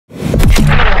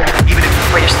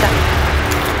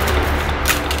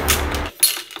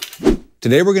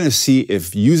Today we're going to see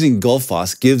if using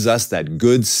Gullfoss gives us that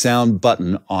good sound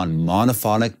button on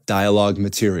monophonic dialogue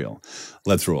material.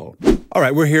 Let's roll. All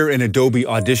right, we're here in Adobe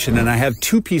Audition, and I have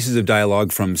two pieces of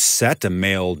dialogue from Set, a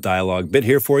male dialogue bit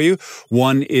here for you.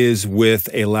 One is with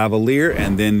a lavalier,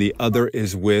 and then the other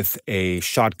is with a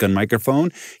shotgun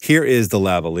microphone. Here is the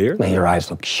lavalier. May your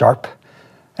eyes look sharp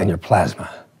and your plasma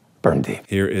burn deep.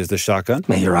 Here is the shotgun.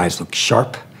 May your eyes look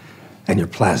sharp and your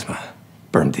plasma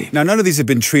burn deep. Now, none of these have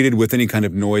been treated with any kind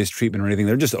of noise treatment or anything.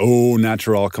 They're just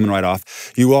natural, coming right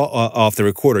off. Off the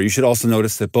recorder. You should also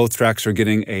notice that both tracks are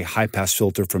getting a high-pass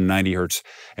filter from 90 hertz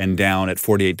and down at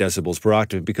 48 decibels per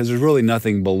octave, because there's really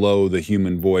nothing below the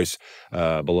human voice,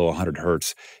 below 100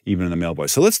 hertz, even in the male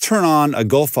voice. So let's turn on a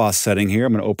Gullfoss setting here.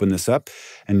 I'm going to open this up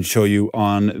and show you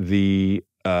on the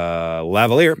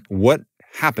lavalier what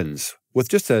happens with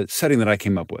just a setting that I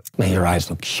came up with. May your eyes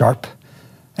look sharp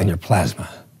and your plasma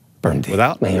burn deep.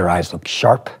 Without? May your eyes look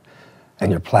sharp and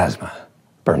your plasma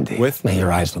burn deep. With? May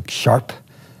your eyes look sharp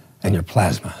and your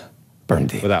plasma burn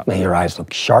deep. Without? May your eyes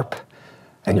look sharp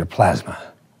and your plasma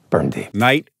burn deep.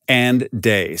 Night and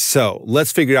day. So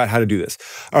let's figure out how to do this.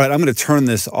 All right, I'm going to turn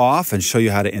this off and show you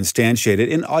how to instantiate it.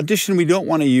 In Audition, we don't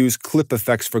want to use clip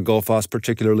effects for Gullfoss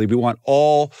particularly. We want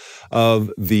all of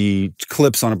the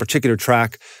clips on a particular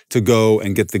track to go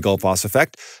and get the Gullfoss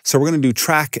effect. So we're going to do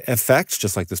track effects,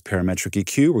 just like this parametric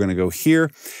EQ. We're going to go here,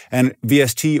 and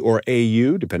VST or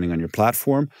AU, depending on your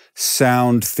platform,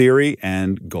 Sound Theory,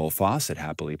 and Gullfoss. It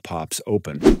happily pops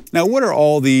open. Now, what are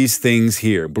all these things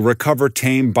here? Recover,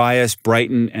 Tame, Bias,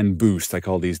 Brighten, and Boost. I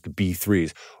call these the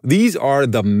B3s. These are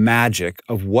the magic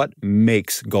of what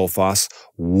makes Gullfoss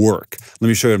work. Let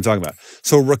me show you what I'm talking about.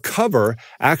 So Recover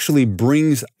actually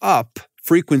brings up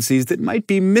frequencies that might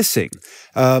be missing,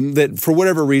 that for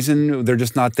whatever reason, they're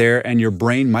just not there, and your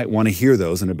brain might want to hear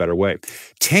those in a better way.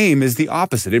 Tame is the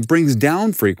opposite. It brings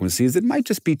down frequencies that might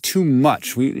just be too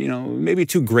much, maybe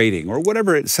too grating, or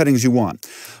whatever settings you want.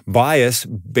 Bias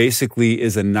basically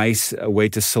is a nice way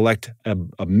to select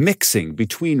a mixing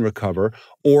between Recover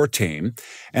or Tame.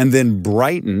 And then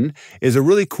Brighten is a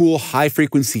really cool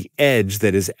high-frequency edge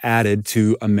that is added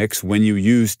to a mix when you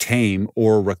use Tame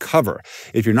or Recover.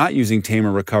 If you're not using Tame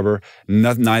or Recover,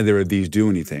 neither of these do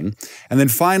anything. And then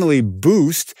finally,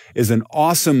 Boost is an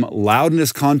awesome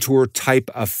loudness contour type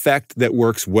effect that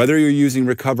works whether you're using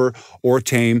Recover or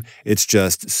Tame. It's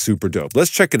just super dope.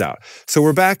 Let's check it out. So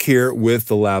we're back here with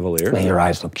the lavalier. May your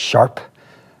eyes look sharp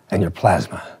and your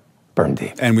plasma burn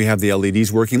deep. And we have the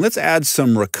LEDs working. Let's add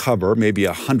some Recover, maybe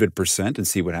 100%, and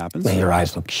see what happens. May your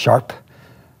eyes look sharp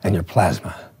and your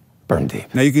plasma burn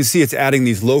deep. Now you can see it's adding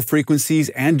these low frequencies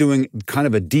and doing kind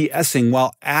of a de-essing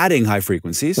while adding high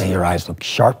frequencies. May your eyes look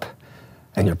sharp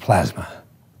and your plasma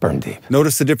burn deep.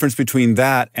 Notice the difference between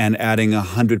that and adding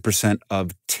 100%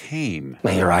 of Tame.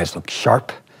 May your eyes look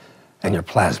sharp and your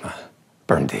plasma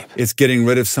burn deep. It's getting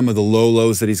rid of some of the low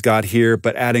lows that he's got here,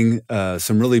 but adding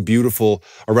some really beautiful,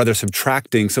 or rather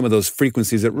subtracting some of those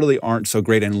frequencies that really aren't so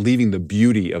great and leaving the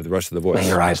beauty of the rest of the voice. May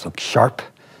your eyes look sharp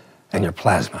and your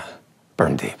plasma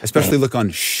burn deep. Especially look on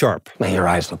sharp. May your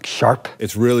eyes look sharp.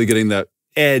 It's really getting the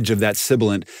edge of that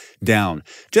sibilant down.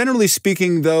 Generally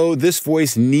speaking, though, this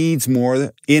voice needs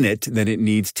more in it than it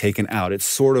needs taken out. It's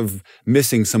sort of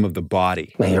missing some of the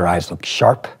body. May your eyes look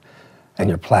sharp and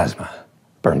your plasma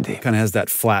burn deep. Kind of has that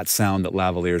flat sound that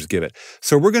lavaliers give it.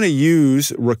 So we're going to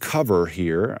use Recover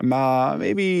here,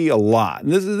 maybe a lot.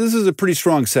 This is a pretty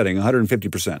strong setting,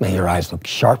 150%. May your eyes look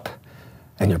sharp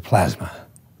and your plasma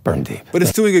burn deep. But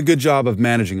it's doing a good job of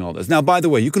managing all this. Now, by the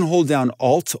way, you can hold down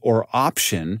Alt or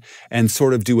Option and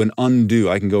sort of do an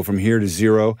undo. I can go from here to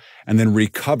 0 and then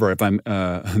recover if I'm,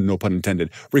 no pun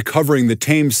intended, recovering the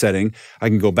Tame setting. I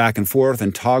can go back and forth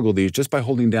and toggle these just by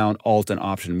holding down Alt and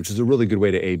Option, which is a really good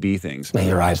way to A/B things. May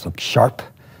your eyes look sharp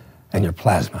and your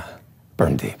plasma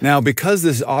burn deep. Now, because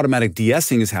this automatic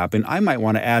de-essing has happened, I might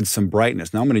want to add some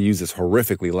brightness. Now, I'm going to use this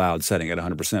horrifically loud setting at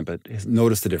 100%, but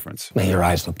notice the difference. May your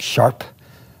eyes look sharp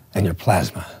and your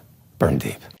plasma burn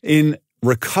deep. In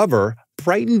Recover,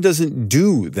 Brighten doesn't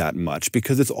do that much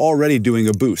because it's already doing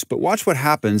a boost. But watch what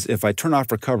happens if I turn off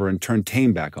Recover and turn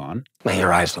Tame back on. May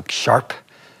your eyes look sharp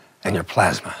and your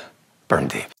plasma burn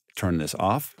deep. Turn this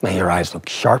off. May your eyes look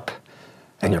sharp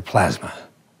and your plasma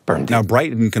burn deep. Now,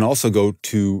 Brighten can also go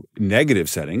to negative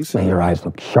settings. May your eyes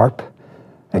look sharp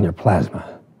and your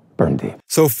plasma burn deep.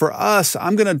 So for us,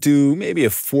 I'm going to do maybe a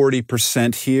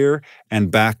 40% here and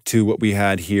back to what we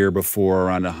had here before,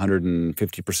 around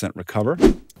 150% Recover.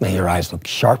 May your eyes look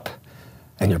sharp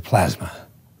and your plasma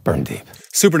burn deep.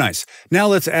 Super nice. Now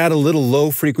let's add a little low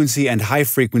frequency and high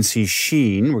frequency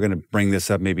sheen. We're going to bring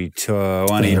this up maybe 20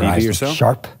 dB or so.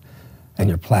 Sharp and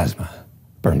your plasma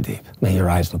burn deep. May your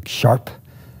eyes look sharp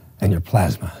and your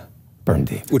plasma burn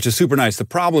deep. Which is super nice. The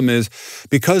problem is,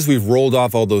 because we've rolled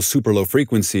off all those super low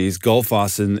frequencies,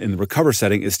 Gullfoss in the recover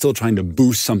setting is still trying to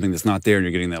boost something that's not there, and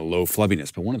you're getting that low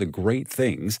flubbiness. But one of the great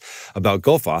things about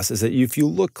Gullfoss is that if you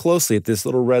look closely at this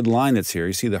little red line that's here,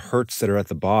 you see the hertz that are at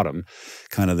the bottom,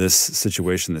 kind of this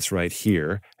situation that's right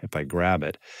here, if I grab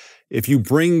it. If you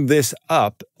bring this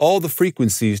up, all the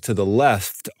frequencies to the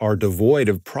left are devoid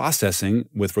of processing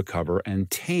with recover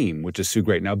and tame, which is so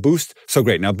great. Now boost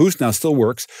now still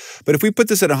works, but if we put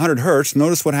this at 100 hertz,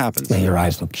 notice what happens. May your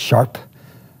eyes look sharp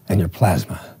and your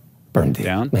plasma burn deep.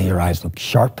 Down. May your eyes look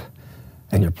sharp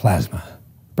and your plasma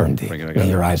burn deep. May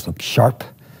your eyes look sharp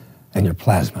and your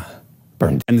plasma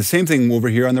burn deep. And the same thing over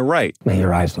here on the right. May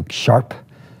your eyes look sharp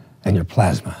and your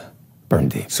plasma burn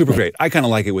deep. Super great. I kind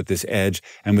of like it with this edge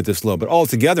and with this low, but all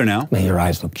together now. May your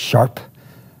eyes look sharp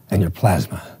and your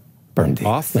plasma burn deep.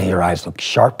 Off. May your eyes look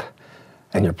sharp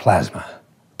and your plasma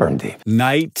burn deep.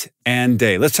 Night and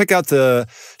day. Let's check out the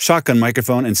shotgun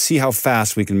microphone and see how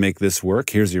fast we can make this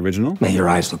work. Here's the original. May your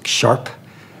eyes look sharp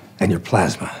and your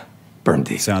plasma burn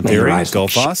deep. Sound May your theory, eyes look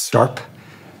Gullfoss. sharp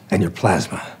and your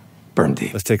plasma burn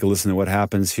deep. Let's take a listen to what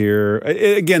happens here.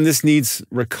 Again, this needs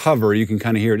recover. You can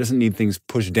kind of hear it. It doesn't need things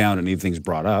pushed down. It needs things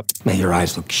brought up. May your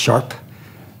eyes look sharp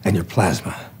and your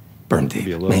plasma burn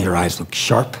deep. May your eyes look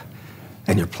sharp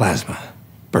and your plasma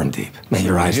burn deep. May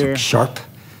your eyes look sharp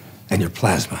and your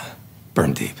plasma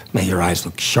burn deep. May your eyes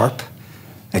look sharp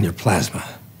and your plasma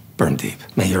burn deep.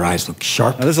 May your eyes look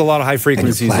sharp. Now, there's a lot of high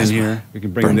frequencies in here. We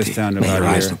can bring this down to about here. May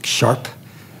your eyes look sharp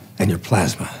and your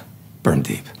plasma burn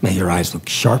deep. May your eyes look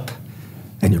sharp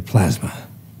and your plasma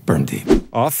burn deep.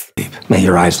 Off. Deep. May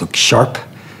your eyes look sharp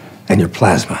and your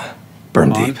plasma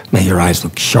burn deep. May your eyes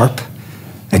look sharp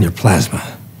and your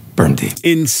plasma burn deep.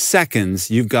 In seconds,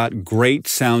 you've got great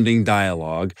sounding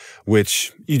dialogue,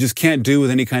 which you just can't do with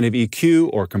any kind of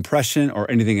EQ or compression or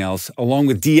anything else, along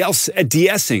with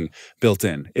de-essing built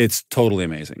in. It's totally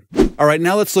amazing. All right,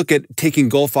 now let's look at taking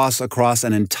Gullfoss across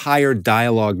an entire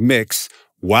dialogue mix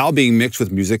while being mixed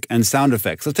with music and sound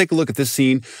effects. Let's take a look at this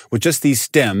scene with just these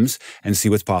stems and see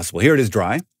what's possible. Here it is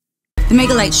dry. The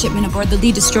Megalite shipment aboard the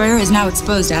lead destroyer is now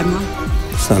exposed, Admiral.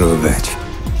 Son of a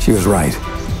bitch. She was right.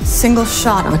 Single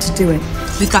shot ought to do it.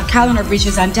 We've got calendar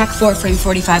breaches on deck 4, frame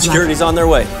 45 Security's on their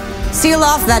way. Seal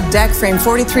off that deck, frame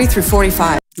 43 through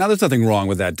 45. Now, there's nothing wrong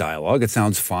with that dialogue. It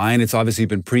sounds fine. It's obviously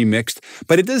been pre-mixed,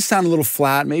 but it does sound a little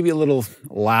flat, maybe a little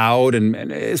loud, and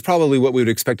it's probably what we would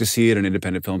expect to see at an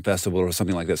independent film festival or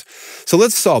something like this. So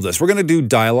let's solve this. We're going to do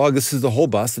dialogue. This is the whole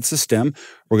bus. It's a stem.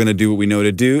 We're going to do what we know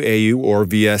to do, AU or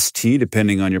VST,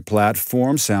 depending on your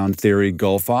platform, Sound Theory,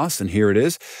 Gullfoss, and here it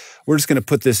is. We're just going to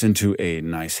put this into a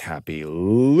nice, happy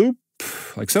loop,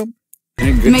 like so. The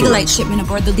Megalite shipment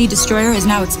aboard the lead destroyer is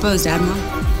now exposed, Admiral.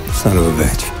 Son of a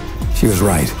bitch. She was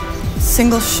right.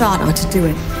 Single shot ought to do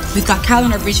it. We've got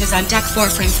calendar breaches on deck 4,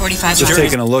 frame 45. Just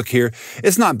taking a look here.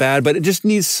 It's not bad, but it just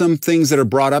needs some things that are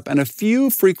brought up and a few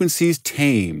frequencies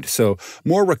tamed. So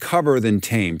more recover than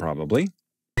tame, probably.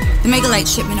 The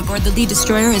Megalite shipment aboard the lead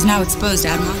destroyer is now exposed,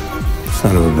 Admiral.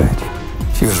 Son of a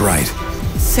bitch. She was right.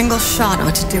 Single shot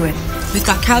ought to do it. We've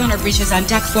got calendar breaches on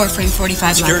deck 4, frame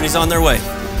 45. Security's on their way.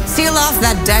 Seal off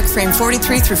that deck, frame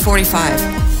 43 through 45.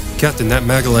 Captain, that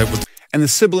Megalite was... And the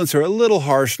sibilants are a little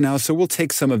harsh now, so we'll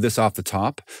take some of this off the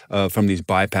top from these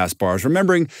bypass bars,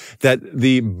 remembering that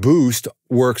the boost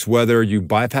works whether you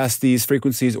bypass these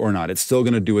frequencies or not. It's still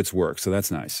going to do its work, so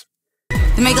that's nice.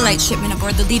 The Megalite shipment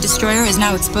aboard the lead destroyer is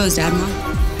now exposed, Admiral.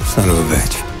 Son of a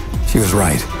bitch. She was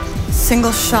right.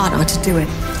 Single shot ought to do it.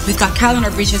 We've got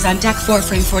calendar breaches on deck 4,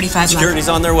 frame 45. Security's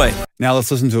on their way. Now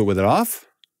let's listen to it with it off.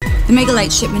 The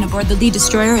Megalite shipment aboard the lead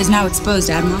destroyer is now exposed,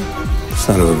 Admiral.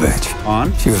 Son of a bitch.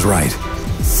 On. She was right.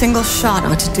 Single shot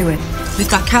ought to do it. We've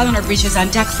got calendar breaches on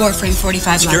deck 4, frame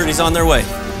 45. Security's on their way.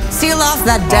 Seal off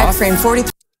that deck, Off. frame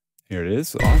 43. Here it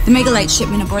is. Off. The Megalite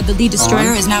shipment aboard the lead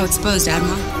destroyer is now exposed,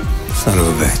 Admiral. Son of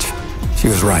a bitch. She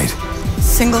was right.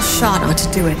 Single shot ought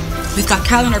to do it. We've got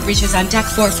calendar breaches on deck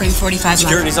 4, frame 45.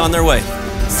 Security's on their way.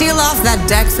 Seal off that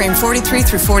deck, frame 43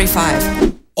 through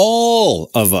 45.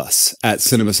 All of us at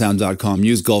cinemasound.com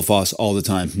use Gullfoss all the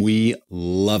time. We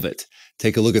love it.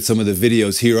 Take a look at some of the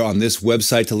videos here on this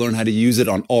website to learn how to use it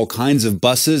on all kinds of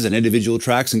buses and individual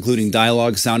tracks, including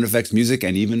dialogue, sound effects, music,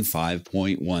 and even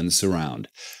 5.1 surround.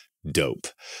 Dope.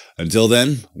 Until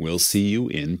then, we'll see you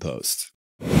in post.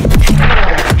 Even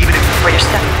if it's for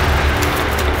yourself.